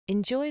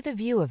Enjoy the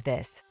view of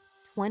this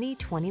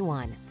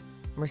 2021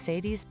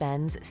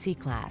 Mercedes-Benz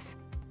C-Class.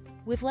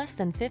 With less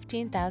than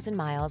 15,000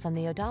 miles on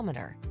the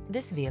odometer,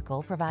 this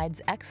vehicle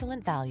provides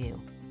excellent value.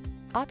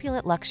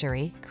 Opulent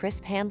luxury,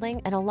 crisp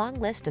handling, and a long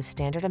list of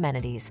standard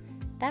amenities.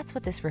 That's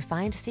what this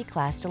refined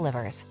C-Class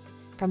delivers.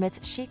 From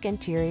its chic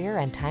interior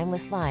and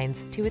timeless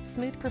lines to its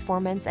smooth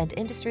performance and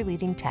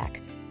industry-leading tech,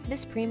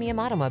 this premium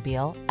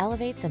automobile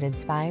elevates and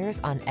inspires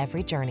on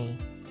every journey.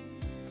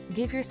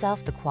 Give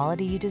yourself the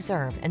quality you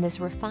deserve in this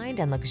refined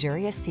and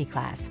luxurious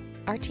C-Class.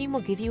 Our team will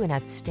give you an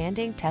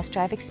outstanding test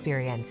drive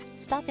experience.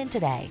 Stop in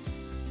today.